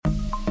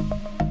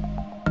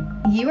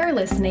You are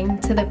listening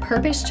to the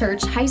Purpose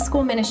Church High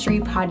School Ministry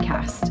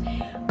podcast.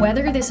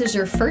 Whether this is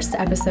your first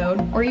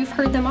episode or you've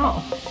heard them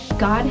all,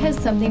 God has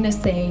something to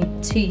say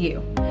to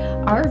you.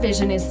 Our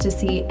vision is to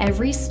see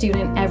every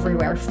student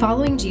everywhere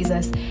following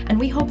Jesus, and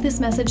we hope this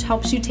message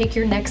helps you take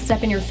your next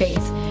step in your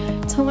faith.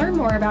 To learn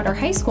more about our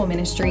high school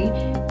ministry,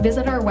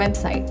 visit our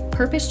website,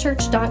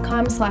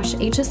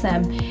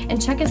 purposechurch.com/HSM,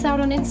 and check us out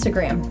on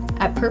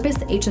Instagram at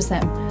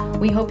PurposeHSM.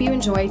 We hope you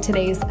enjoy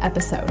today's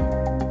episode.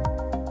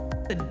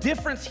 The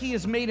difference he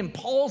has made in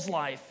Paul's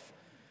life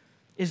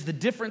is the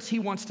difference he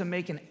wants to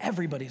make in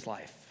everybody's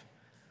life.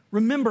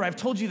 Remember, I've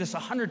told you this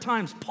 100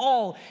 times.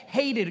 Paul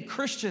hated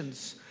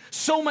Christians,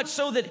 so much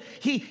so that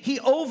he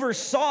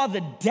oversaw the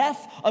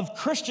death of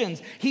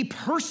Christians. He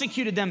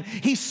persecuted them.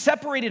 He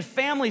separated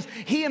families.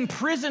 He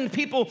imprisoned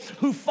people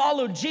who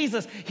followed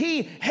Jesus.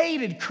 He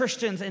hated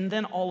Christians, and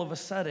then all of a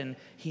sudden,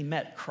 he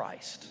met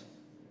Christ.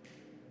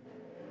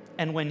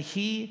 And when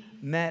he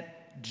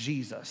met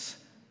Jesus,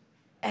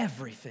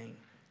 everything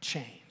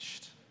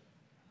changed.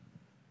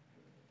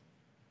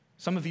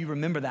 Some of you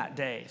remember that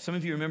day. Some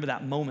of you remember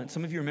that moment.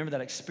 Some of you remember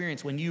that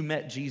experience when you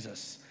met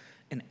Jesus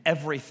and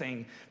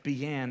everything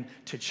began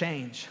to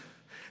change.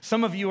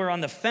 Some of you are on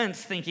the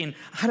fence thinking,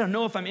 I don't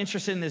know if I'm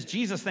interested in this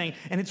Jesus thing.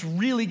 And it's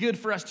really good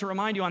for us to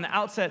remind you on the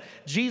outset,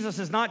 Jesus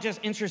is not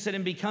just interested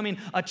in becoming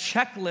a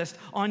checklist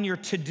on your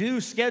to-do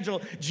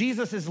schedule.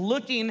 Jesus is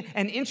looking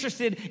and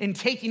interested in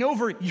taking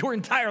over your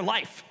entire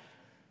life.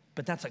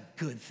 But that's a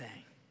good thing.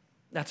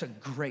 That's a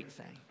great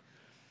thing.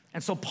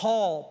 And so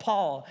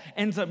Paul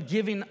ends up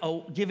giving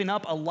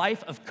up a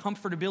life of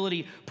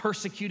comfortability,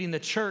 persecuting the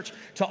church,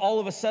 to all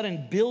of a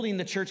sudden building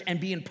the church and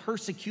being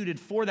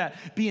persecuted for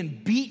that,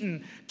 being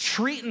beaten,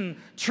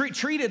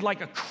 treated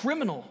like a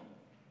criminal,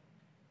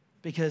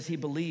 because he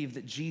believed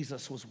that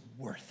Jesus was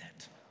worth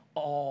it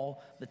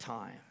all the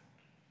time.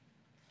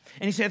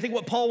 And you see, I think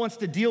what Paul wants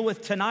to deal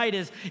with tonight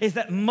is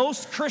that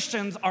most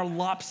Christians are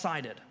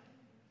lopsided.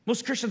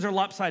 Most Christians are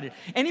lopsided.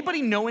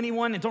 Anybody know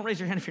anyone, and don't raise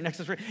your hand if you're next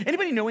to this,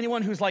 anybody know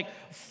anyone whose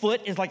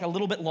foot is a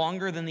little bit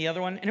longer than the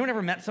other one? Anyone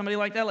ever met somebody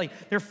like that?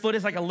 Their foot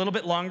is a little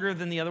bit longer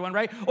than the other one,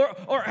 right?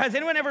 Or has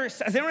anyone ever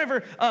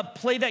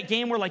played that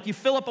game where you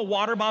fill up a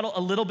water bottle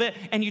a little bit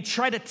and you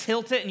try to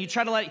tilt it and you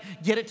try to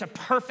get it to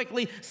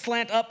perfectly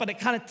slant up, but it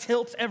kind of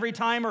tilts every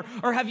time?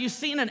 Or have you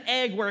seen an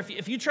egg where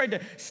if you tried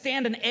to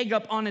stand an egg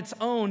up on its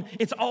own,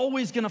 it's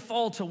always going to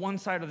fall to one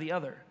side or the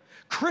other?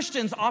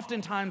 Christians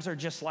oftentimes are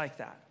just like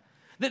that.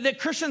 That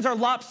Christians are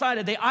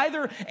lopsided. They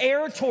either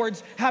err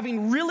towards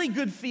having really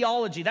good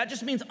theology. That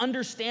just means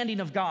understanding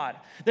of God.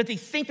 That they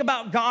think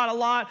about God a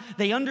lot.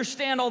 They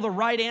understand all the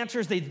right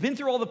answers. They've been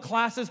through all the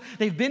classes.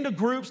 They've been to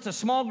groups, to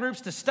small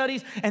groups, to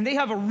studies, and they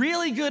have a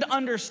really good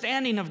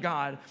understanding of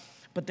God,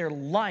 but their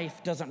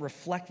life doesn't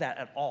reflect that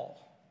at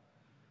all.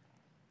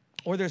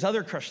 Or there's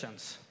other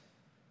Christians.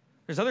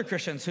 There's other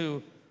Christians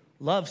who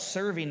love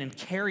serving and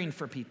caring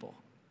for people,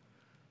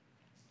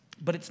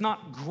 but it's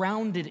not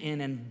grounded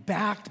in and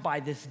backed by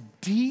this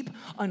deep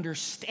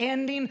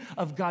understanding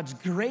of God's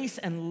grace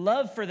and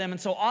love for them. And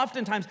so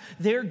oftentimes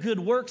their good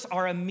works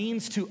are a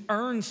means to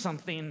earn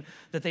something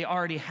that they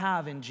already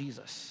have in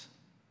Jesus.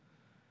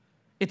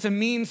 It's a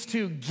means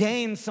to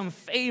gain some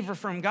favor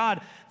from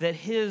God that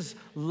his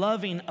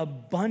loving,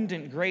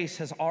 abundant grace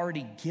has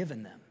already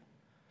given them.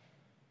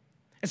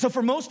 And so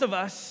for most of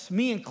us,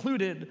 me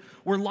included,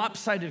 we're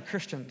lopsided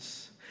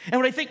Christians. And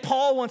what I think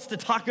Paul wants to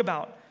talk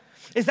about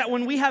is that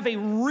when we have a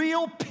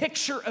real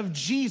picture of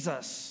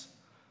Jesus,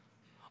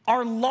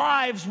 our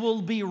lives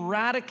will be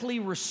radically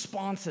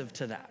responsive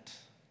to that.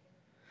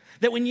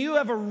 That when you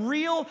have a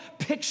real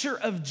picture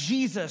of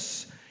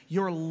Jesus,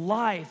 your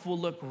life will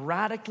look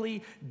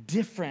radically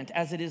different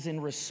as it is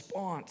in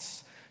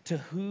response to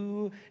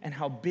who and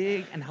how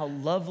big and how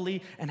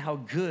lovely and how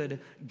good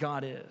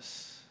God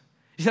is.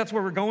 That's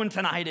where we're going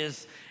tonight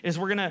is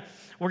we're gonna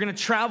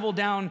travel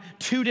down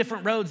two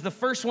different roads. The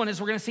first one is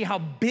we're gonna see how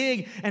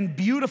big and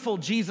beautiful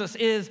Jesus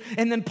is.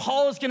 And then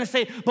Paul is gonna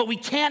say, but we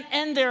can't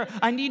end there.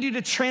 I need you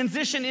to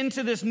transition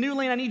into this new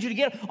lane. I need you to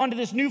get onto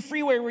this new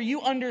freeway where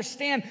you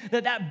understand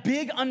that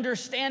big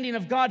understanding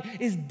of God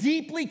is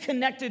deeply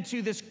connected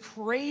to this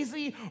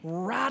crazy,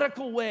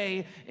 radical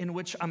way in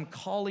which I'm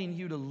calling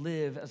you to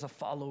live as a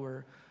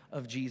follower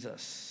of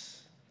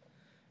Jesus.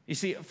 You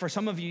see, for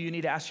some of you, you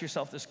need to ask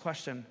yourself this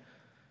question.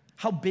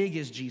 How big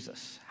is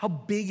Jesus? How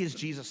big is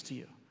Jesus to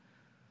you?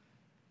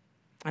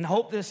 And I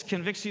hope this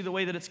convicts you the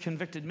way that it's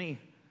convicted me.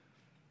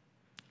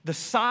 The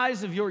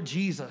size of your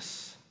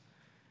Jesus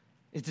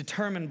is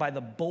determined by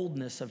the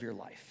boldness of your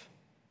life.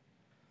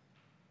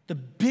 The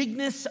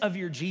bigness of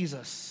your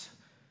Jesus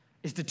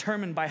is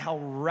determined by how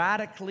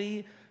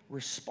radically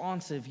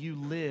responsive you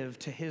live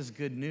to his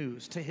good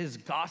news, to his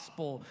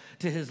gospel,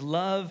 to his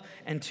love,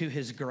 and to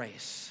his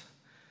grace.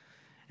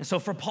 And so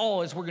for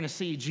Paul, as we're going to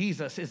see,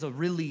 Jesus is a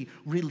really,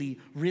 really,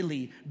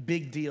 really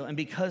big deal. And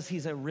because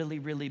he's a really,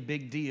 really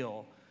big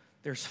deal,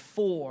 There's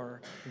 4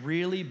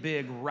 really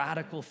big,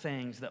 radical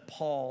things that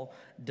Paul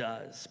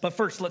does. But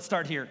first, let's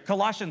start here.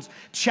 Colossians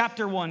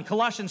chapter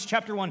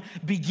 1,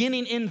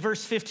 beginning in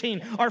verse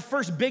 15. Our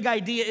first big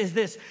idea is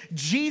this: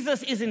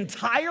 Jesus is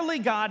entirely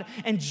God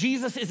and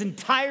Jesus is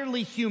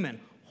entirely human.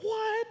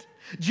 What?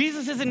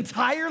 Jesus is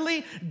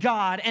entirely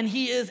God and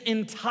he is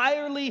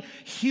entirely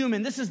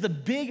human. This is the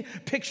big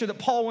picture that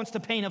Paul wants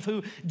to paint of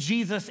who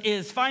Jesus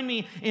is. Find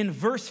me in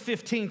verse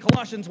 15.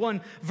 Colossians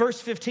 1,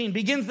 verse 15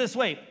 begins this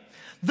way.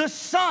 The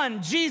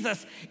Son,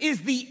 Jesus,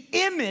 is the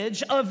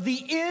image of the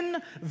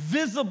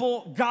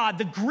invisible God.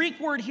 The Greek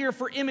word here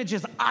for image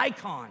is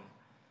icon.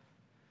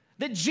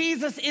 That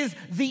Jesus is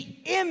the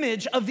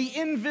image of the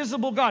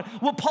invisible God.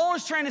 What Paul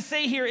is trying to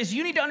say here is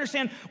you need to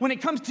understand when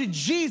it comes to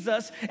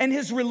Jesus and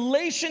his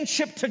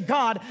relationship to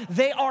God,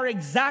 they are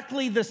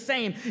exactly the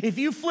same. If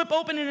you flip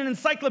open in an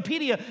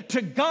encyclopedia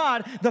to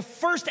God, the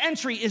first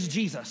entry is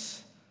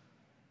Jesus.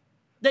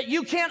 That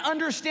you can't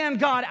understand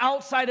God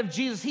outside of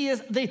Jesus. He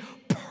is the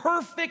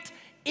perfect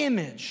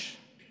image.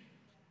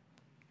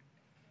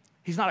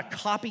 He's not a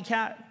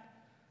copycat.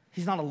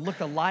 He's not a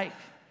look-alike.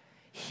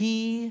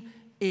 He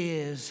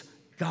is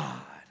God.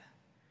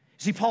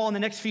 See, Paul in the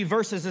next few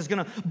verses is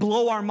going to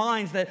blow our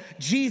minds that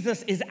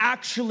Jesus is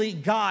actually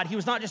God. He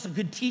was not just a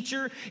good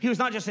teacher. He was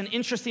not just an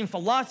interesting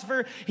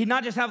philosopher. He did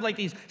not just have like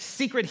these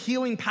secret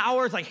healing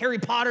powers like Harry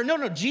Potter.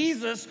 No,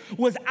 Jesus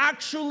was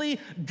actually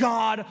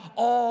God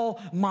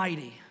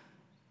Almighty.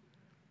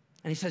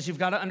 And he says you've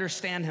got to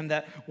understand him,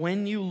 that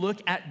when you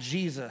look at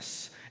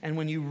Jesus and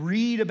when you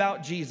read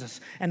about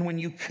Jesus and when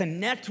you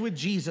connect with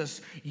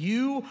Jesus,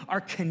 you are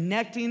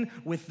connecting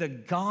with the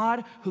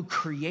God who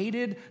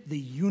created the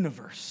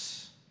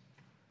universe.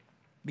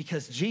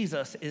 Because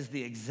Jesus is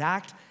the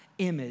exact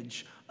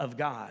image of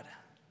God.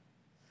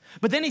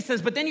 But then he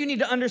says, but then you need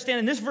to understand,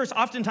 and this verse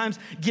oftentimes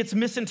gets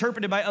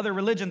misinterpreted by other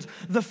religions,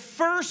 the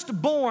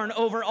firstborn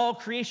over all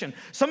creation.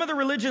 Some of the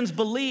religions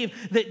believe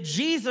that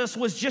Jesus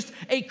was just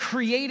a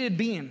created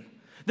being,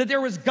 that there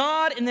was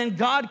God and then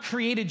God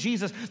created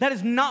Jesus. That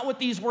is not what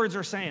these words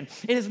are saying.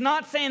 It is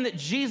not saying that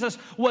Jesus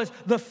was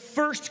the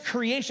first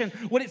creation.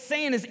 What it's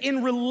saying is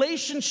in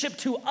relationship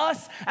to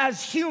us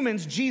as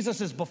humans,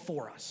 Jesus is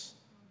before us.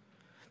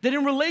 That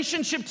in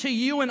relationship to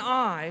you and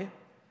I,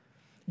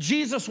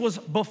 Jesus was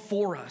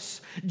before us.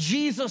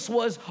 Jesus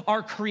was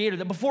our creator.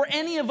 That before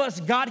any of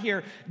us got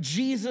here,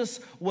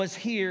 Jesus was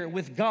here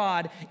with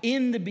God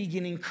in the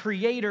beginning,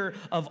 creator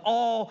of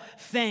all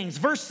things.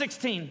 Verse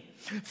 16,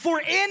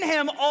 for in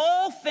him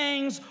all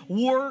things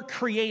were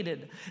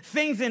created,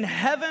 things in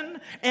heaven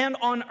and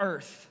on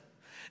earth,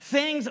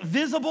 things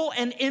visible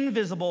and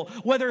invisible,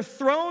 whether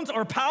thrones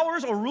or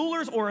powers or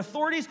rulers or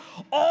authorities,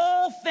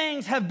 all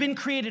things have been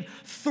created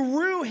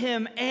through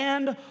him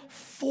and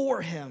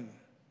for him.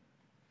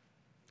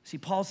 See,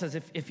 Paul says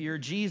if your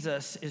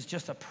Jesus is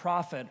just a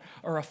prophet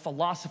or a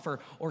philosopher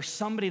or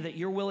somebody that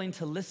you're willing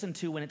to listen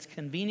to when it's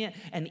convenient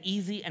and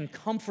easy and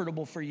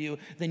comfortable for you,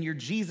 then your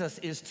Jesus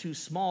is too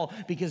small,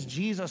 because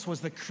Jesus was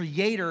the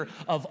creator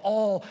of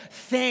all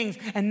things.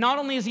 And not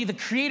only is he the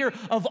creator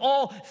of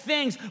all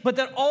things, but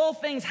that all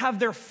things have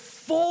their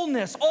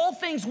fullness. All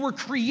things were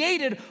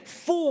created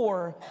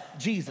for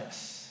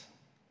Jesus.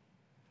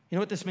 You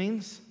know what this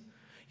means?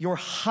 Your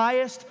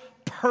highest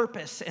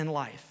purpose in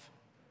life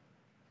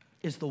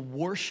is the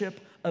worship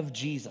of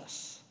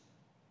Jesus.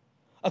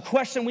 A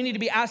question we need to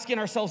be asking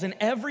ourselves in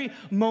every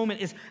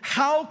moment is,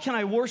 how can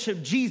I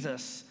worship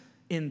Jesus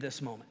in this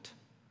moment?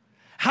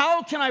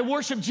 How can I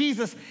worship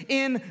Jesus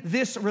in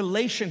this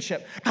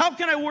relationship? How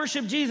can I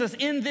worship Jesus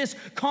in this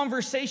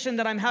conversation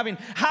that I'm having?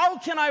 How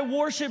can I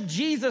worship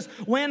Jesus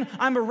when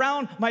I'm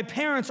around my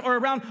parents or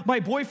around my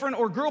boyfriend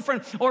or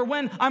girlfriend or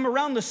when I'm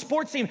around the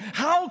sports team?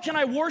 How can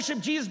I worship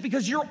Jesus?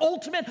 Because your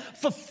ultimate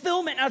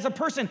fulfillment as a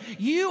person,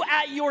 you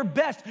at your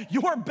best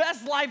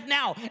life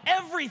now,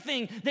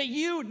 everything that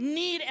you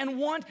need and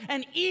want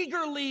and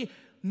eagerly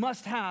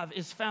must have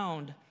is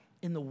found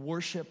in the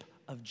worship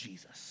of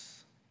Jesus.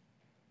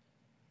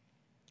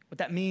 What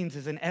that means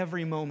is in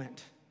every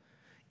moment,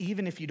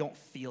 even if you don't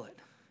feel it,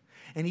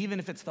 and even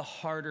if it's the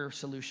harder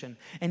solution,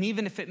 and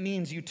even if it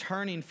means you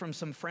turning from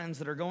some friends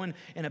that are going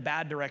in a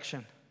bad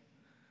direction,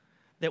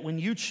 that when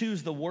you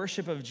choose the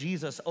worship of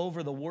Jesus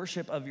over the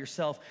worship of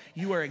yourself,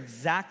 you are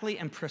exactly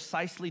and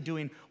precisely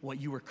doing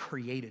what you were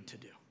created to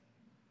do.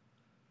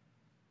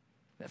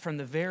 That from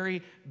the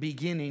very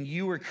beginning,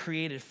 you were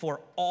created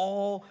for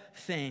all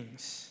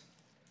things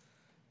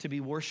to be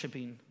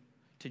worshiping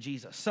to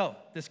Jesus. So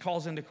this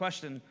calls into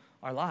question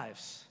our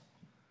lives.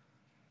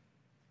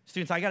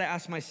 Students, I got to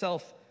ask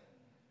myself,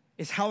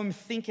 is how I'm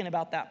thinking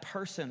about that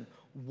person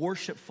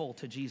worshipful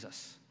to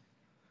Jesus?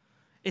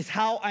 Is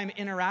how I'm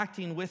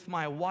interacting with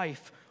my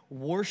wife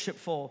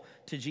worshipful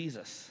to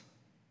Jesus?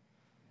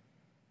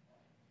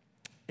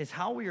 Is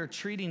how we are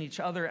treating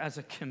each other as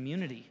a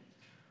community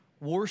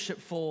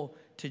worshipful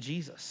to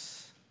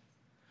Jesus?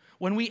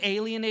 When we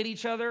alienate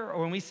each other,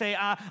 or when we say,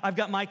 I've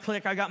got my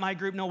clique, I got my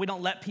group, no, we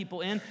don't let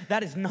people in,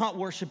 that is not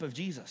worship of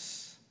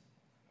Jesus.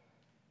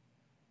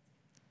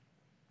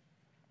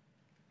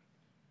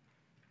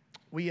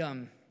 We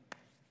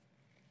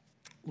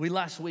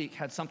last week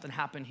had something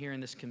happen here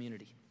in this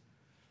community.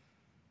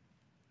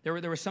 There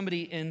was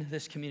somebody in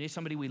this community,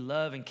 somebody we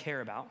love and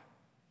care about,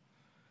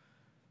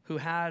 who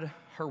had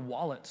her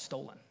wallet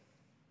stolen.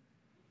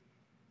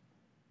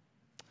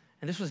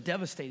 And this was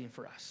devastating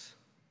for us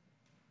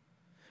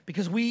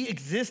because we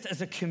exist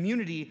as a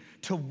community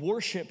to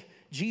worship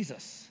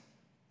Jesus.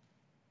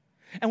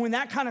 And when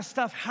that kind of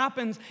stuff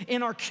happens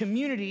in our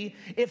community,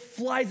 it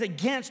flies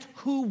against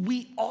who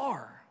we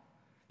are.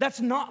 That's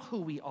not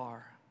who we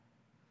are.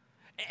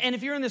 And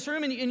if you're in this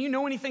room and you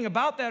know anything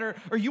about that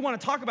or you want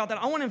to talk about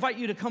that, I want to invite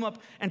you to come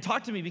up and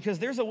talk to me because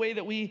there's a way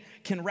that we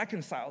can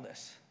reconcile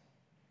this.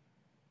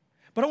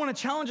 But I want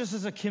to challenge us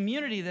as a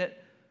community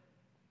that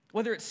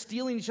whether it's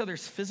stealing each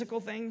other's physical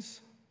things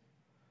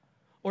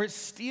or it's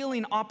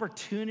stealing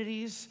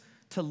opportunities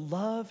to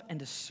love and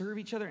to serve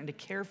each other and to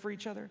care for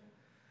each other,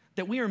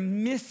 that we are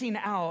missing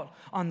out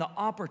on the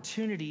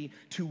opportunity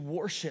to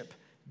worship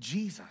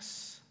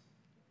Jesus.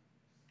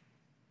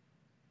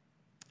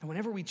 And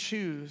whenever we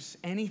choose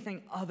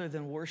anything other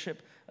than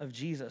worship of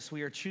Jesus,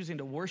 we are choosing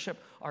to worship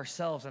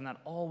ourselves, and that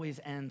always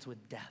ends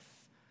with death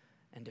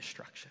and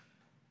destruction.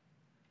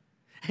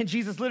 And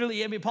Jesus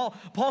literally,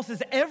 Paul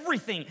says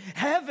everything,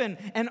 heaven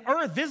and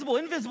earth, visible,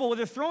 invisible,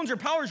 whether thrones or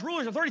powers,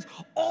 rulers, authorities,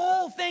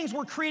 all things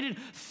were created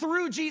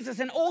through Jesus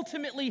and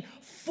ultimately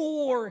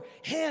for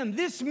him.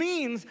 This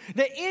means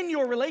that in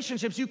your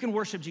relationships, you can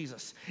worship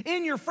Jesus.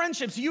 In your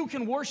friendships, you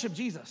can worship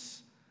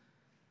Jesus.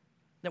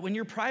 That when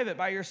you're private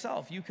by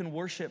yourself, you can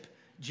worship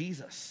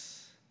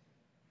Jesus.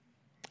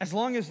 As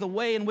long as the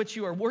way in which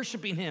you are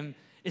worshiping him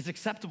is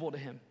acceptable to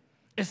him.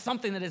 Is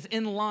something that is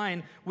in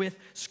line with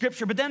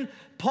Scripture. But then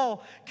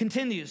Paul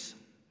continues.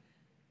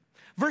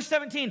 Verse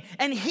 17,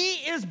 and he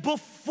is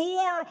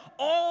before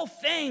all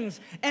things,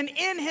 and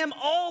in him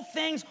all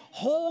things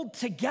hold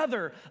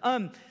together.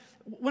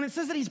 When it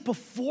says that he's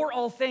before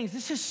all things,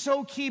 this is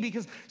so key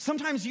because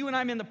sometimes you and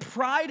I, man, the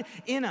pride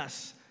in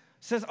us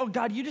says, oh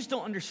God, you just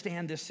don't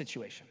understand this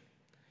situation.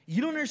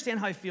 You don't understand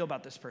how I feel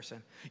about this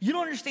person. You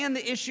don't understand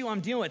the issue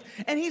I'm dealing with.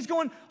 And he's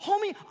going,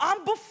 homie,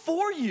 I'm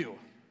before you.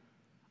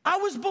 I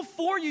was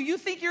before you. You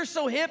think you're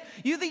so hip.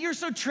 You think you're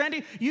so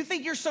trendy. You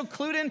think you're so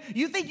clued in.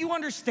 You think you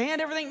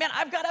understand everything. Man,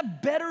 I've got a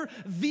better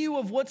view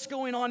of what's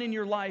going on in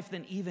your life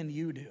than even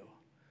you do.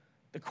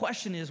 The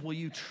question is, will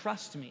you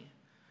trust me?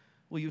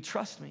 Will you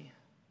trust me?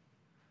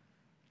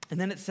 And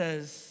then it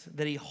says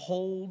that he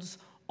holds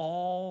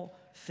all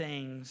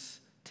things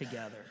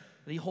together.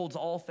 That he holds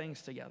all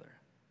things together.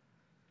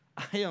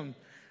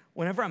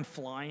 Whenever I'm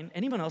flying,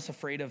 anyone else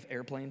afraid of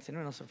airplanes?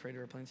 Anyone else afraid of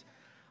airplanes?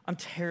 I'm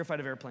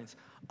terrified of airplanes.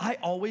 I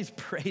always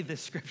pray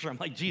this scripture. I'm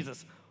like,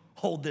 Jesus,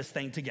 hold this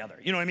thing together.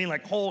 You know what I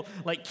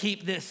mean?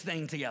 Keep this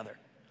thing together.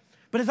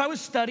 But as I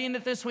was studying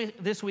it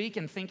this week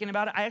and thinking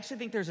about it, I actually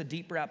think there's a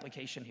deeper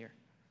application here.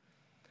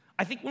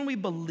 I think when we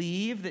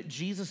believe that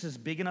Jesus is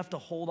big enough to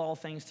hold all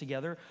things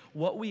together,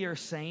 what we are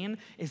saying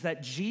is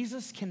that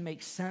Jesus can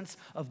make sense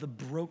of the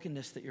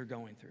brokenness that you're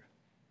going through.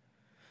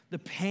 The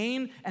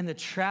pain and the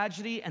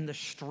tragedy and the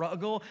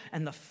struggle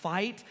and the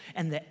fight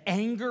and the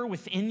anger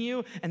within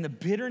you and the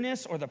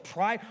bitterness or the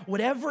pride,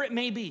 whatever it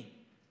may be.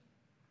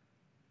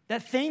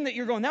 That thing that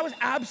you're going, that was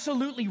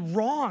absolutely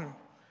wrong.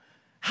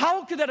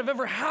 How could that have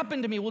ever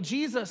happened to me? Well,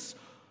 Jesus,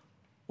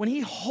 when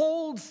he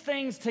holds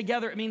things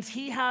together, it means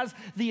he has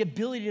the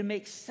ability to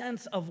make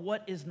sense of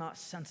what is not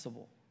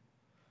sensible.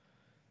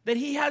 That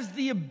he has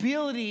the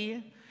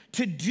ability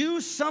to do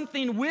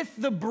something with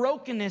the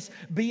brokenness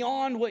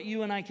beyond what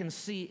you and I can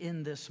see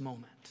in this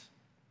moment.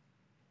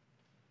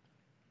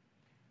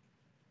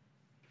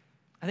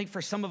 I think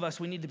for some of us,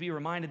 we need to be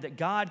reminded that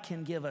God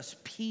can give us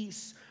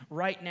peace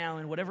right now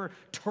in whatever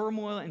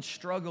turmoil and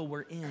struggle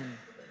we're in.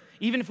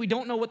 Even if we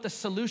don't know what the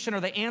solution or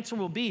the answer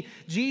will be,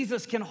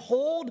 Jesus can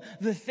hold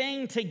the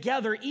thing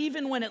together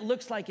even when it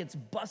looks like it's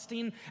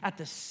busting at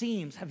the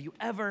seams. Have you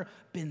ever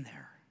been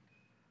there?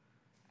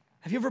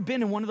 Have you ever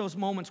been in one of those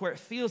moments where it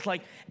feels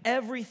like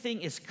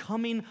everything is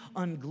coming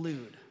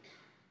unglued?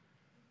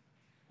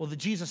 Well, the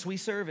Jesus we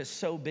serve is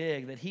so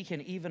big that he can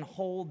even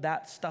hold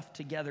that stuff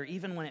together,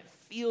 even when it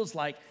feels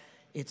like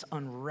it's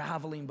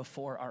unraveling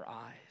before our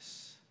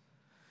eyes.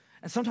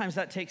 And sometimes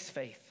that takes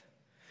faith.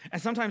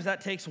 And sometimes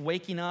that takes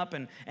waking up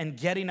and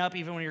getting up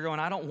even when you're going,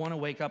 I don't want to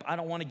wake up. I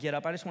don't want to get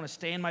up. I just want to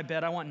stay in my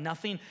bed. I want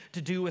nothing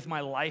to do with my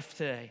life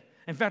today.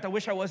 In fact, I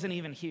wish I wasn't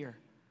even here.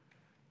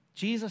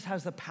 Jesus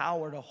has the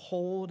power to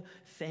hold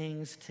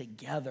things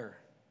together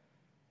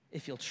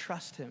if you'll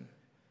trust him,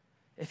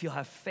 if you'll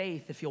have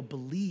faith, if you'll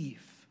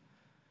believe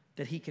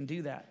that he can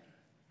do that.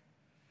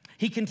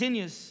 He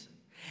continues,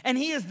 and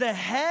he is the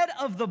head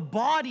of the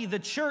body, the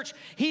church.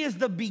 He is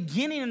the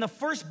beginning and the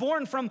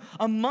firstborn from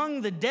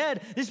among the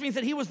dead. This means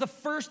that he was the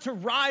first to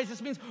rise.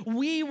 This means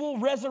we will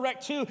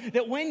resurrect too.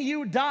 That when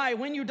you die,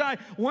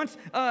 once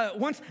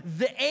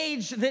the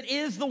age that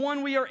is the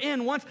one we are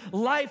in, once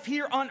life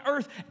here on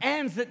earth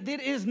ends, that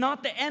it is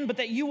not the end, but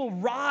that you will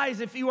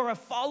rise if you are a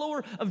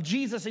follower of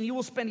Jesus and you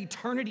will spend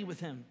eternity with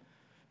him.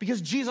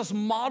 Because Jesus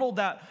modeled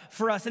that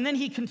for us. And then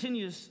he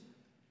continues,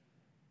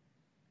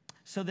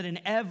 so that in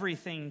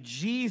everything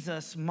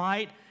Jesus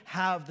might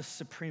have the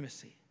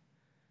supremacy.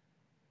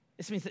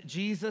 This means that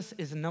Jesus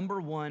is number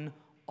one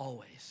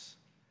always.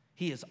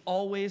 He is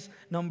always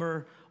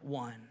number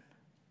one.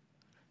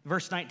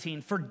 Verse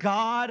 19, for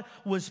God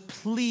was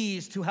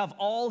pleased to have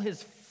all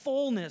his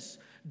fullness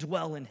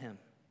dwell in him.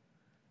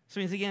 So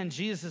it means, again,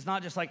 Jesus is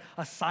not just like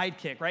a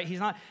sidekick, right? He's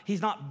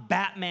not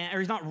Batman, or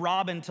he's not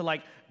Robin to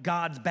like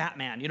God's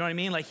Batman. You know what I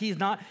mean? Like he's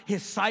not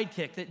his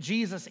sidekick, that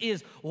Jesus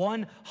is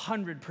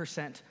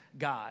 100%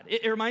 God.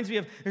 It reminds me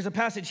of, there's a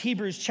passage,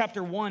 Hebrews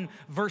chapter 1,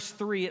 verse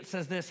 3. It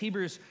says this,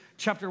 Hebrews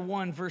chapter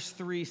 1, verse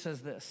 3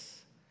 says this.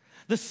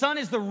 The Son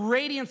is the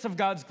radiance of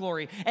God's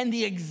glory and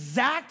the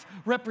exact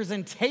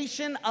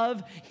representation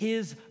of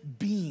his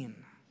being.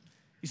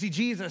 You see,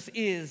 Jesus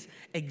is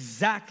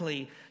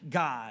exactly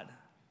God.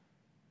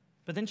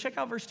 But then check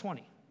out verse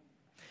 20.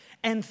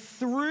 And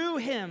through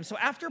him, so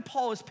after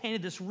Paul has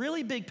painted this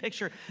really big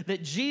picture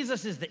that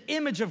Jesus is the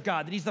image of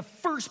God, that he's the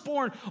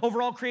firstborn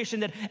over all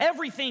creation, that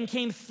everything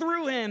came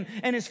through him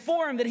and is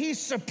for him, that he's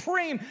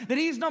supreme, that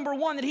he's number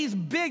one, that he's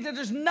big, that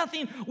there's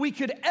nothing we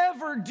could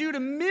ever do to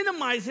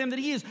minimize him, that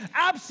he is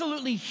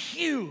absolutely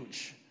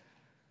huge.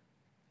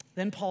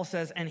 Then Paul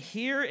says, and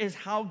here is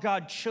how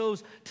God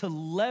chose to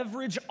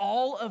leverage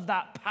all of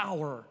that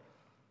power,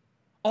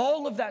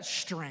 all of that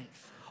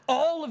strength,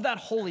 all of that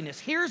holiness.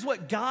 Here's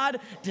what God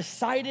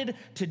decided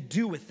to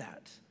do with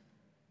that.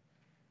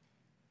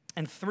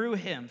 And through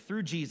him,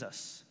 through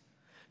Jesus,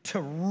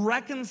 to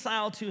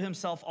reconcile to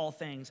himself all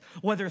things,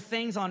 whether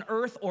things on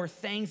earth or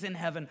things in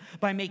heaven,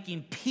 by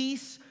making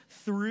peace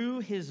through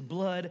his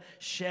blood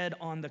shed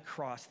on the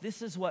cross.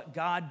 This is what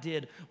God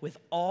did with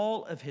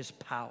all of his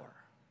power.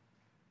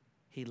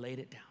 He laid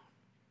it down.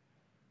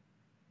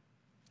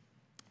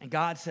 And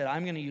God said,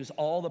 I'm going to use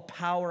all the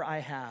power I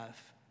have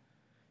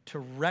to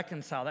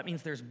reconcile. That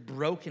means there's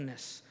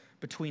brokenness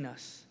between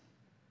us.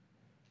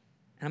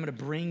 And I'm going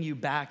to bring you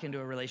back into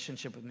a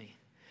relationship with me.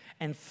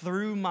 And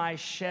through my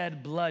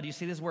shed blood, you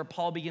see, this is where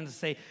Paul begins to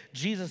say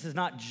Jesus is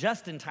not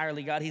just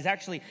entirely God, he's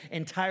actually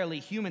entirely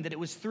human, that it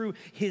was through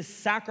his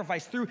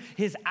sacrifice, through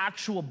his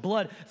actual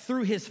blood,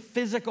 through his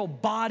physical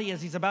body,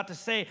 as he's about to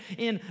say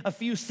in a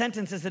few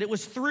sentences, that it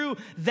was through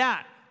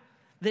that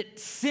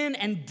sin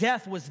and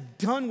death was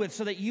done with,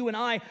 so that you and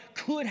I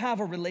could have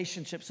a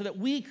relationship, so that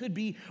we could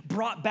be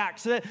brought back,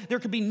 so that there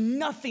could be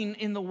nothing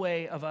in the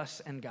way of us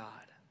and God,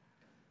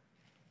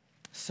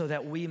 so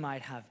that we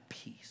might have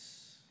peace.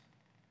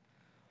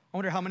 I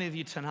wonder how many of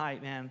you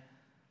tonight, man,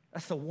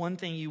 that's the one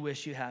thing you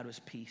wish you had was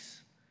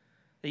peace.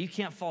 That you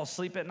can't fall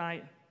asleep at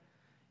night.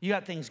 You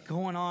got things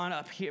going on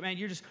up here, man.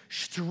 You're just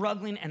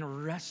struggling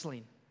and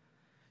wrestling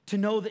to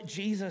know that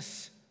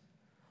Jesus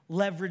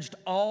leveraged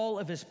all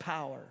of his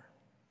power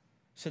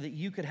so that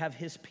you could have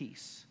his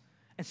peace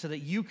and so that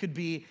you could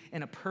be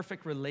in a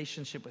perfect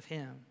relationship with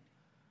him.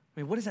 I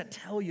mean, what does that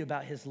tell you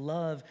about his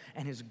love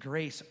and his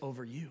grace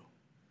over you?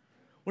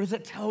 What does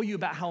that tell you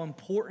about how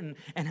important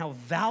and how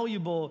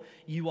valuable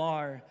you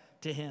are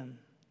to him?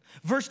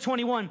 Verse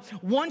 21,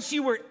 once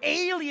you were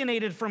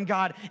alienated from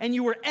God and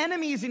you were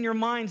enemies in your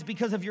minds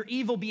because of your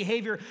evil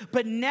behavior,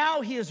 but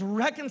now he has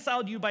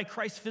reconciled you by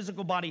Christ's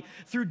physical body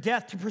through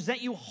death to present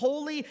you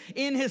holy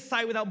in his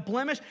sight without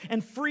blemish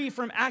and free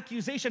from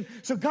accusation.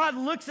 So God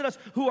looks at us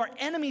who are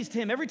enemies to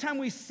him. Every time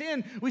we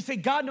sin, we say,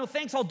 God, no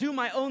thanks, I'll do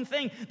my own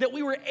thing. That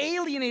we were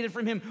alienated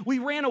from him. We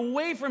ran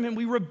away from him.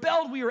 We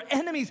rebelled. We were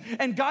enemies.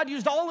 And God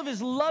used all of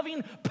his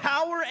loving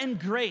power and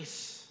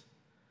grace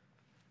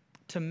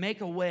to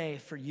make a way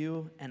for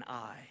you and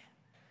I.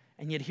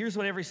 And yet here's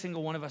what every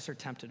single one of us are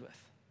tempted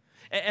with.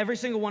 Every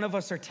single one of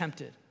us are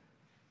tempted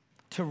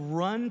to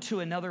run to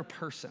another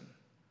person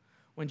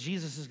when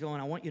Jesus is going,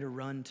 I want you to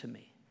run to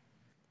me.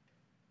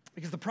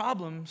 Because the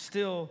problem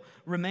still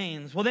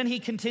remains. Well, then he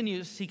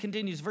continues,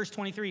 verse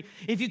 23.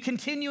 If you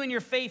continue in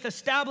your faith,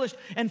 established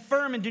and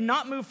firm, and do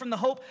not move from the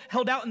hope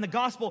held out in the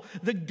gospel,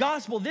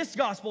 this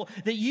gospel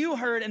that you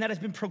heard and that has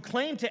been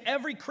proclaimed to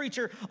every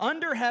creature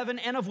under heaven,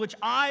 and of which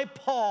I,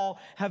 Paul,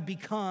 have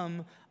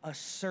become a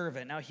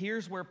servant. Now,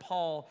 here's where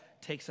Paul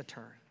takes a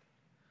turn.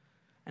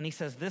 And he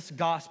says, this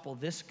gospel,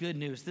 this good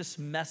news, this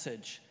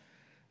message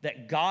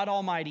that God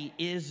Almighty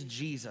is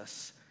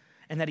Jesus,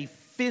 and that he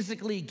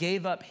physically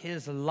gave up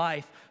his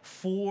life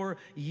for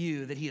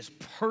you, that he is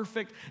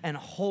perfect and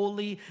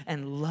holy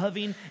and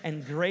loving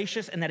and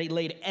gracious, and that he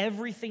laid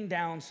everything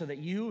down so that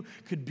you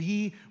could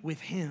be with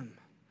him.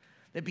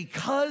 That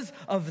because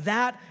of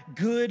that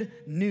good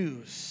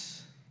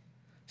news,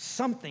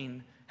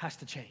 something has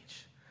to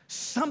change.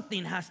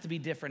 Something has to be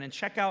different. And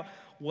check out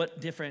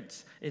what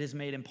difference it has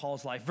made in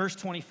Paul's life. Verse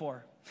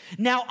 24.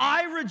 Now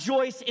I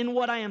rejoice in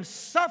what I am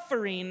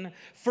suffering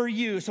for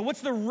you. So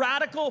what's the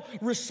radical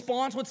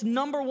response? What's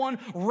number one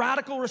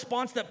radical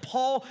response that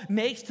Paul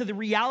makes to the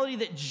reality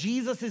that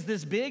Jesus is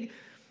this big?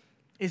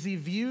 Is he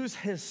views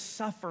his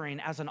suffering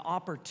as an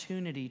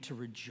opportunity to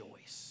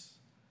rejoice.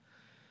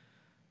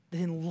 That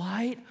in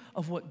light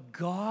of what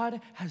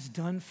God has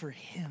done for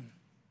him.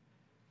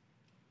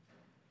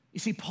 You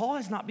see, Paul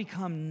has not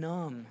become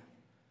numb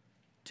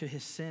to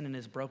his sin and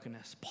his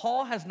brokenness.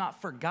 Paul has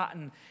not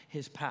forgotten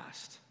his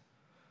past.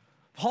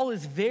 Paul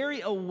is very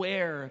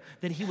aware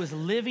that he was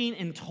living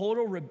in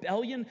total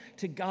rebellion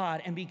to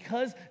God. And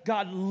because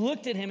God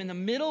looked at him in the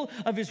middle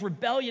of his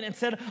rebellion and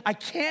said, I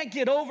can't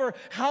get over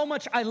how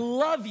much I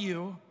love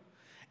you,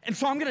 and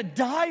so I'm going to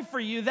die for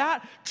you,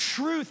 that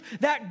truth,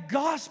 that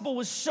gospel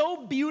was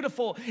so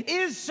beautiful,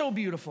 is so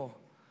beautiful,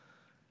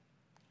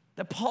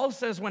 that Paul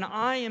says, when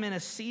I am in a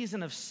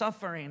season of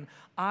suffering,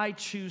 I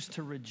choose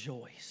to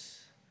rejoice.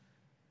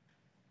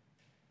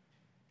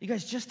 You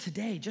guys, just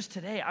today,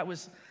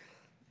 this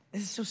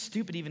is so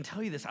stupid to even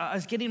tell you this. I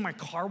was getting my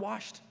car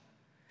washed,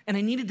 and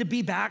I needed to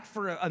be back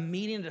for a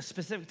meeting at a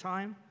specific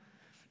time.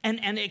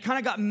 And it kind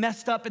of got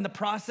messed up in the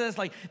process.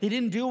 Like, they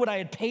didn't do what I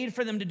had paid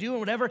for them to do and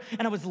whatever.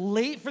 And I was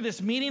late for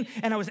this meeting,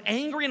 and I was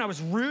angry, and I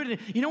was rude. And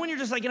you know when you're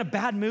just like in a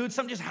bad mood,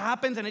 something just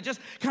happens, and it just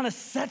kind of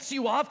sets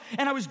you off?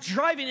 And I was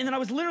driving, and then I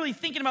was literally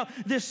thinking about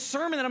this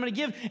sermon that I'm going to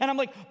give. And I'm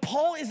like,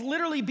 Paul is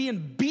literally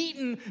being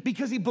beaten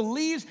because he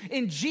believes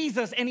in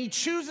Jesus, and he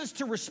chooses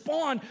to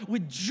respond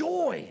with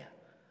joy.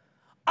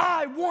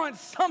 I want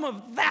some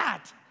of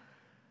that.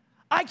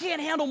 I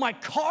can't handle my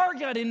car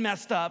getting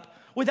messed up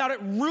without it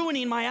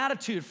ruining my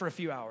attitude for a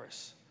few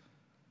hours.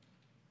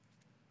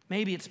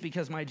 Maybe it's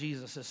because my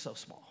Jesus is so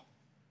small.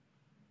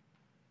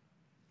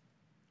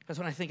 Because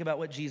when I think about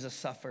what Jesus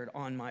suffered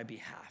on my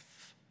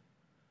behalf,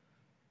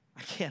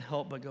 I can't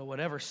help but go,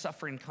 whatever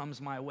suffering comes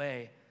my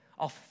way,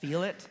 I'll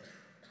feel it,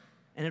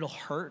 and it'll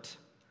hurt,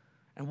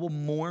 and we'll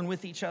mourn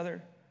with each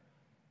other.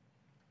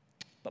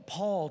 But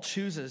Paul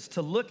chooses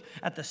to look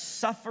at the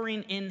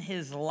suffering in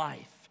his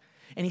life,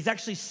 and he's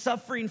actually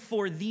suffering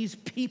for these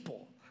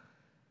people.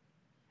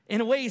 In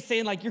a way, he's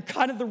saying, like, you're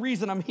kind of the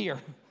reason I'm here.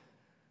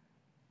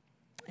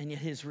 And yet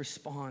his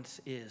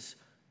response is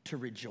to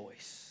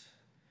rejoice.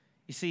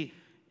 You see,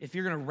 if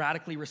you're going to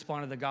radically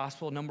respond to the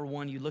gospel, number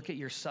one, you look at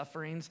your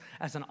sufferings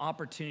as an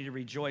opportunity to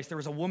rejoice. There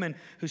was a woman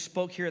who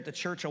spoke here at the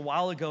church a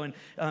while ago,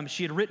 and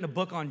she had written a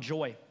book on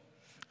joy.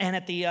 And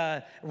at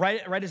the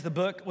right as the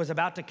book was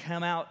about to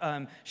come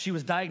out, she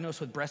was diagnosed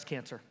with breast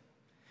cancer.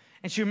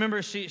 And she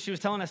remembers she was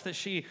telling us that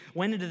she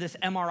went into this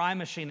MRI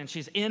machine, and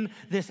she's in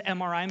this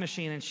MRI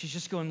machine, and she's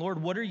just going,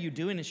 Lord, what are you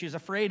doing? And she was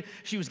afraid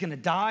she was going to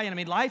die. And I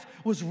mean, life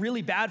was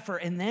really bad for her.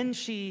 And then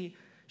she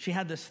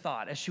had this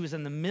thought as she was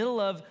in the middle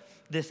of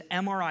this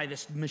MRI,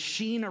 this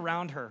machine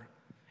around her,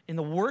 in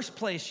the worst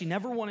place she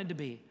never wanted to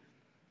be.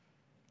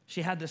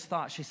 She had this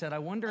thought. She said, I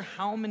wonder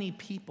how many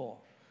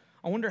people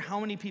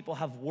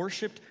have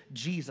worshiped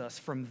Jesus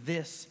from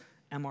this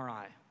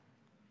MRI.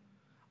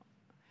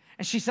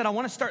 And she said, I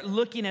want to start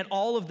looking at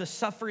all of the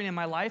suffering in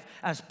my life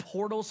as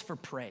portals for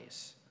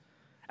praise,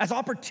 as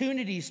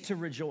opportunities to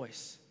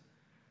rejoice.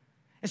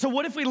 And so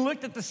what if we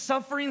looked at the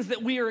sufferings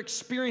that we are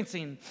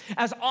experiencing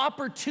as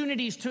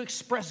opportunities to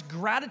express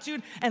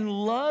gratitude and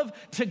love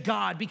to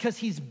God because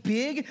he's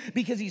big,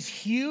 because he's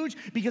huge,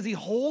 because he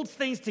holds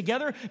things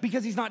together,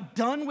 because he's not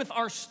done with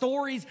our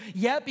stories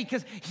yet,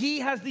 because he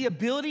has the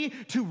ability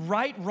to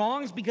right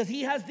wrongs, because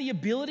he has the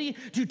ability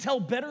to tell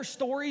better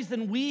stories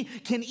than we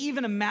can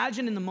even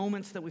imagine in the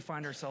moments that we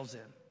find ourselves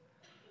in.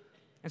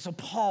 And so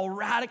Paul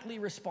radically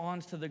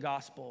responds to the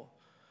gospel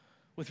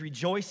with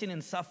rejoicing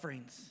in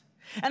sufferings.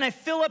 And I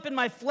fill up in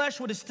my flesh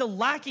what is still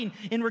lacking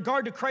in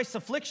regard to Christ's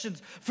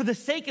afflictions for the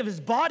sake of his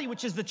body,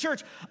 which is the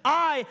church.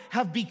 I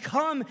have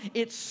become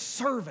its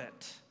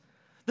servant.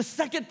 The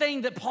second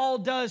thing that Paul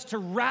does to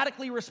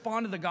radically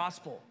respond to the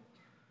gospel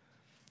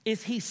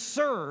is he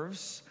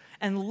serves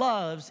and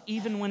loves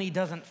even when he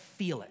doesn't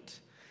feel it.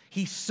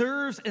 He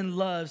serves and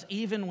loves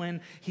even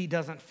when he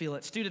doesn't feel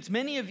it. Students,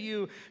 many of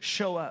you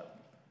show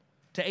up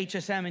to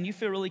HSM and you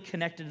feel really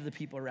connected to the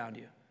people around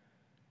you.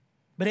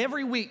 But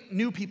every week,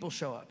 new people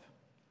show up.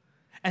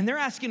 And they're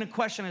asking a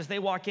question as they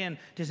walk in,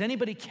 does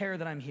anybody care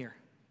that I'm here?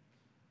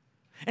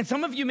 And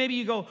some of you, maybe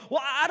you go,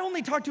 well, I'd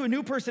only talk to a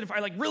new person if I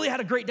really had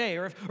a great day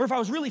or if I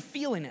was really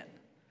feeling it.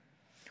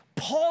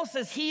 Paul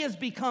says he has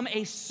become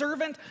a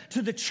servant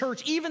to the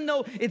church. Even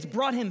though it's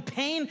brought him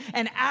pain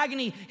and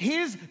agony,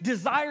 his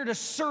desire to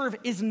serve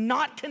is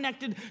not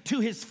connected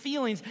to his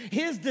feelings.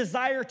 His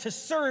desire to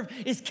serve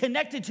is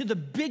connected to the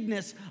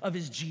bigness of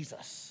his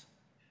Jesus.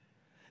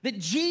 That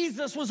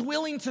Jesus was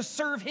willing to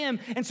serve him,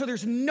 and so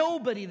there's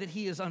nobody that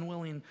he is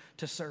unwilling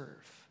to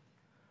serve.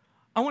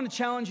 I want to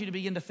challenge you to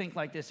begin to think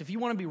like this. If you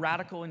want to be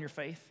radical in your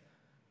faith,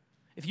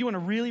 if you want to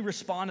really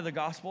respond to the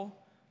gospel,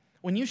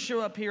 when you show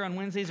up here on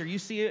Wednesdays or you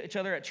see each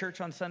other at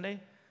church on Sunday,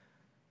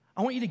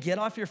 I want you to get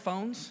off your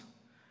phones,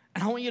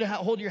 and I want you to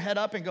hold your head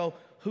up and go,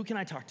 who can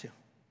I talk to?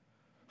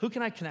 Who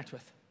can I connect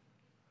with?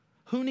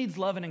 Who needs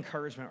love and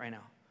encouragement right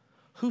now?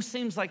 Who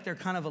seems like they're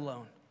kind of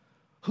alone?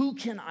 Who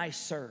can I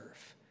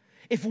serve?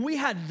 If we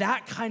had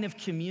that kind of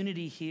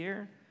community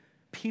here,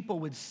 people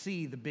would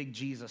see the big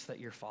Jesus that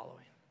you're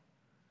following.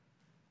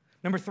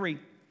 Number 3,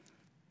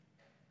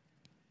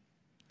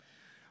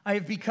 I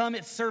have become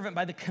its servant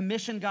by the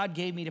commission God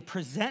gave me to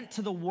present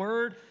to you the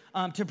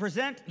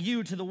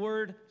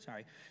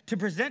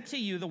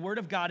word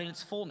of God in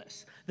its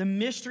fullness, the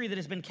mystery that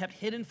has been kept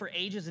hidden for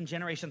ages and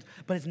generations,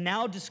 but is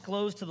now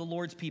disclosed to the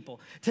Lord's people.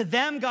 To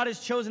them God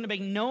has chosen to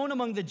make known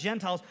among the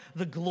Gentiles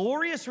the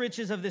glorious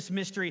riches of this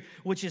mystery,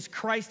 which is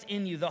Christ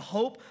in you, the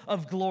hope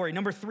of glory.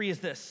 Number 3 is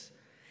this.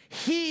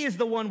 He is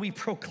the one we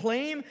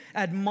proclaim,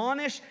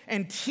 admonish,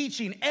 and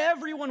teaching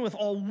everyone with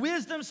all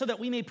wisdom so that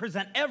we may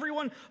present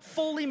everyone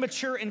fully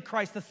mature in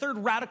Christ. The third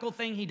radical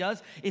thing he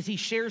does is he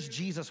shares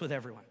Jesus with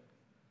everyone.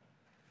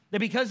 That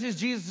because his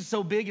Jesus is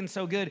so big and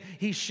so good,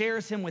 he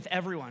shares him with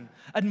everyone.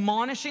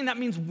 Admonishing, that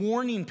means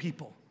warning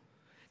people.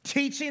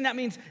 Teaching, that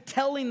means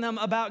telling them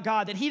about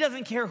God, that he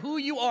doesn't care who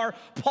you are.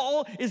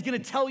 Paul is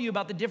going to tell you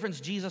about the difference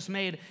Jesus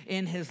made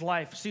in his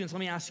life. Students, let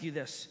me ask you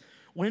this.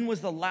 When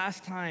was the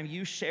last time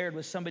you shared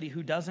with somebody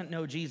who doesn't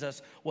know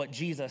Jesus what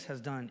Jesus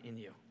has done in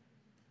you?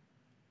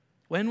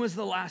 When was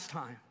the last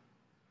time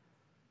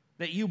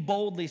that you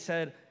boldly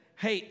said,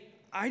 hey,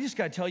 I just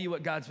got to tell you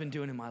what God's been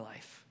doing in my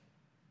life?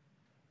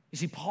 You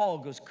see, Paul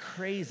goes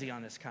crazy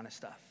on this kind of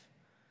stuff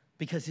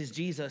because his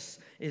Jesus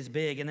is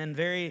big. And then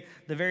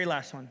the very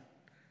last one.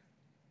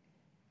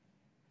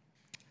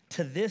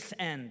 To this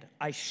end,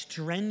 I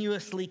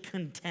strenuously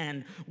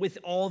contend with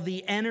all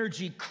the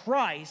energy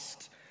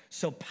Christ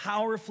so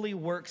powerfully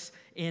works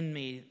in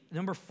me.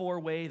 Number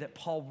 4 way that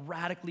Paul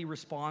radically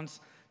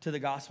responds to the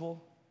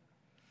gospel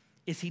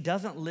is he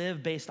doesn't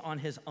live based on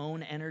his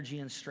own energy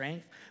and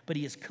strength, but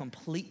he is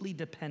completely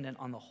dependent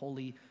on the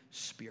Holy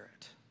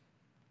Spirit.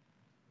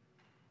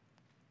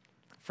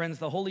 Friends,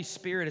 the Holy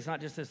Spirit is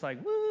not just this like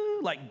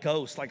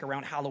ghost, like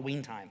around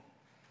Halloween time.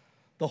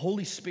 The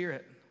Holy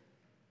Spirit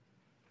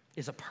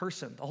is a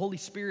person. The Holy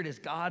Spirit is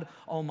God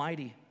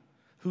Almighty,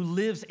 who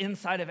lives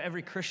inside of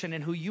every Christian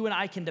and who you and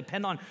I can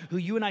depend on, who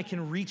you and I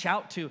can reach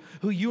out to,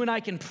 who you and I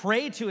can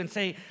pray to and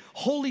say,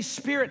 Holy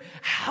Spirit,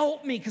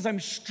 help me because I'm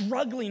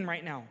struggling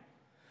right now.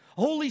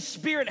 Holy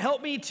Spirit,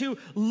 help me to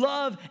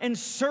love and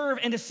serve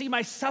and to see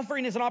my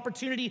suffering as an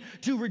opportunity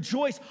to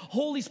rejoice.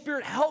 Holy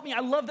Spirit, help me.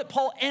 I love that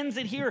Paul ends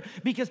it here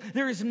because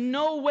there is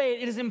no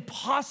way, it is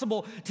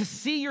impossible to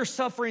see your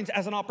sufferings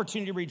as an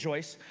opportunity to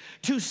rejoice,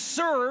 to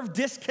serve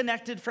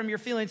disconnected from your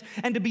feelings,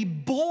 and to be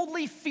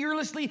boldly,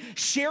 fearlessly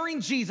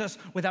sharing Jesus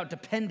without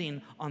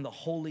depending on the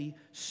Holy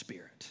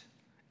Spirit.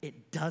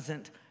 It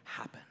doesn't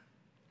happen.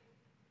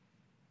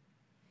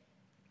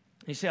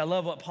 You see, I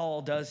love what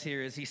Paul does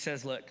here is he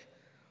says, look,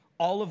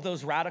 all of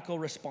those radical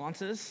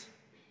responses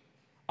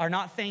are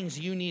not things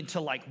you need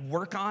to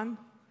work on.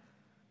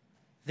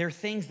 They're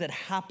things that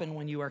happen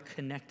when you are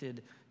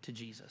connected to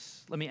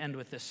Jesus. Let me end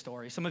with this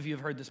story. Some of you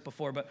have heard this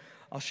before, but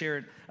I'll share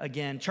it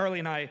again. Charlie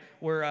and I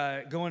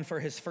were going for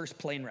his first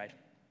plane ride.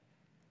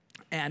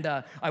 And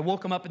I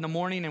woke him up in the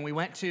morning, and we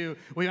went through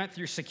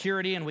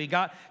security, and we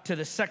got to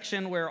the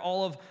section where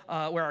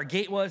where our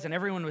gate was, and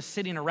everyone was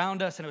sitting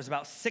around us, and it was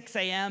about 6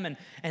 a.m., and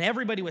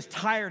everybody was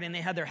tired, and they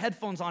had their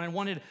headphones on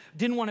and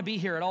didn't want to be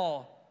here at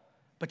all.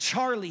 But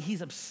Charlie,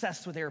 he's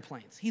obsessed with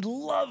airplanes. He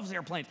loves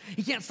airplanes.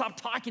 He can't stop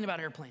talking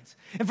about airplanes.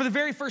 And for the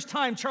very first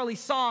time, Charlie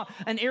saw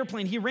an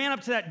airplane. He ran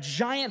up to that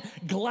giant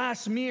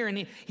glass mirror, and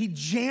he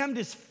jammed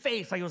his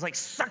face, like it was like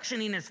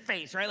suctioning his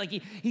face, right? Like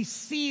he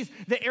sees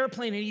the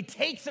airplane, and he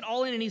takes it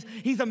all in, and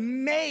he's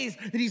amazed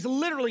that he's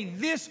literally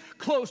this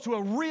close to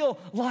a real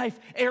life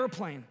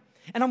airplane.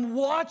 And I'm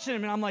watching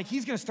him, and I'm like,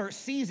 he's going to start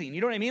seizing.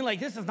 You know what I mean?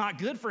 Like, this is not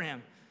good for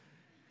him.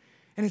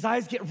 And his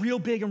eyes get real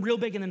big, and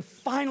then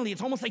finally,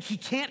 it's almost like he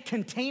can't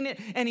contain it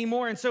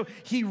anymore. And so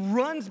he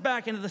runs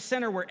back into the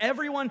center where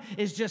everyone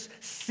is just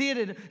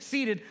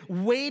seated,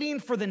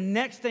 waiting for the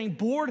next thing,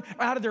 bored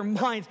out of their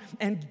minds.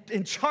 And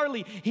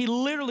Charlie, he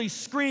literally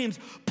screams,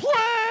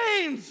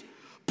 "Planes!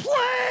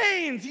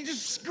 Planes!" He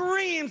just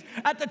screams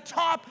at the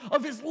top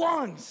of his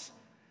lungs.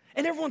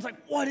 And everyone's like,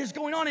 what is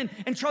going on?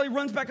 And Charlie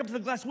runs back up to the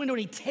glass window,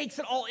 and he takes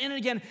it all in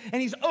again. And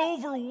he's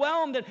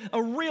overwhelmed that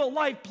a real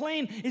life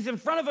plane is in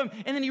front of him.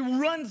 And then he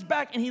runs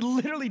back, and he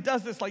literally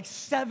does this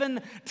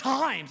 7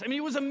 times. I mean,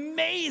 it was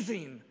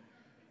amazing.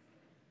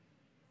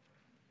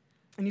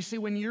 And you see,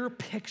 when you're a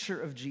picture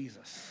of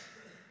Jesus,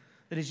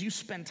 that as you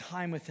spend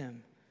time with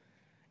him,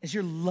 as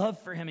your love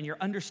for him and your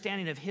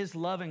understanding of his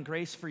love and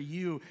grace for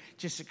you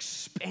just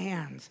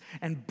expands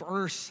and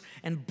bursts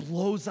and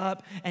blows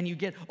up, and you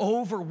get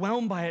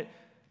overwhelmed by it,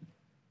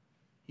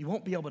 you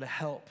won't be able to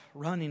help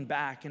running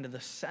back into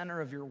the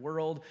center of your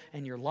world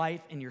and your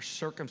life and your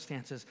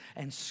circumstances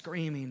and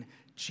screaming,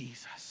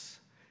 Jesus,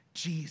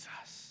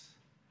 Jesus.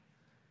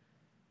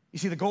 You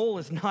see, the goal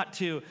is not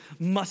to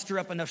muster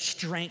up enough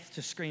strength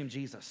to scream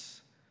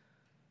Jesus.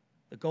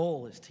 The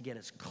goal is to get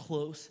as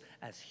close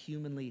as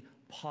humanly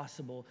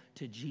possible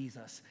to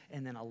Jesus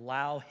and then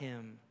allow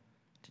him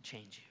to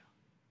change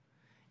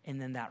you. And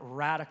then that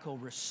radical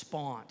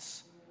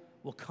response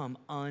will come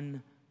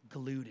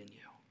unglued in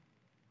you.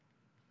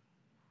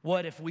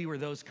 What if we were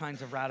those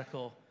kinds of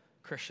radical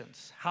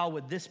Christians? How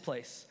would this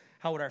place,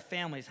 how would our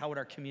families, how would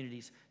our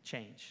communities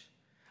change?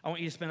 I want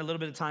you to spend a little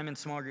bit of time in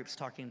small groups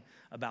talking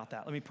about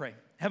that. Let me pray.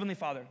 Heavenly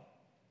Father,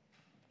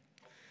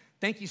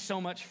 Thank you so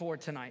much for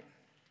tonight.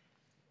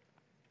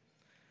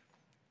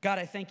 God,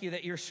 I thank you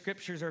that your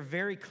scriptures are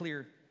very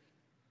clear,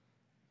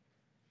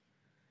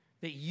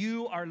 that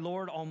you are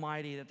Lord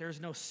Almighty, that there's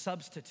no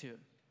substitute.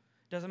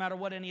 Doesn't matter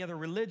what any other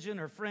religion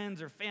or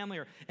friends or family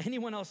or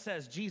anyone else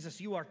says.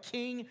 Jesus, you are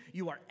King.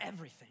 You are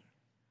everything.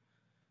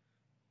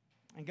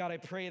 And God, I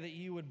pray that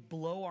you would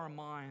blow our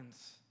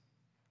minds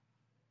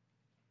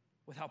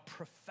with how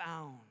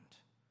profound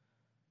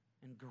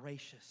and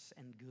gracious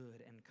and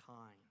good and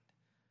kind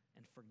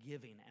and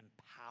forgiving and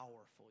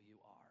powerful you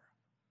are.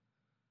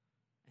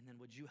 And then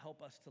would you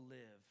help us to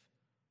live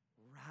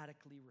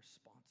radically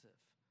responsive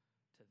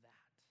to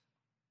that?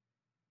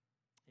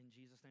 In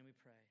Jesus' name we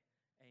pray.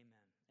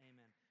 Amen.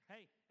 Amen.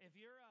 Hey, if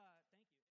you're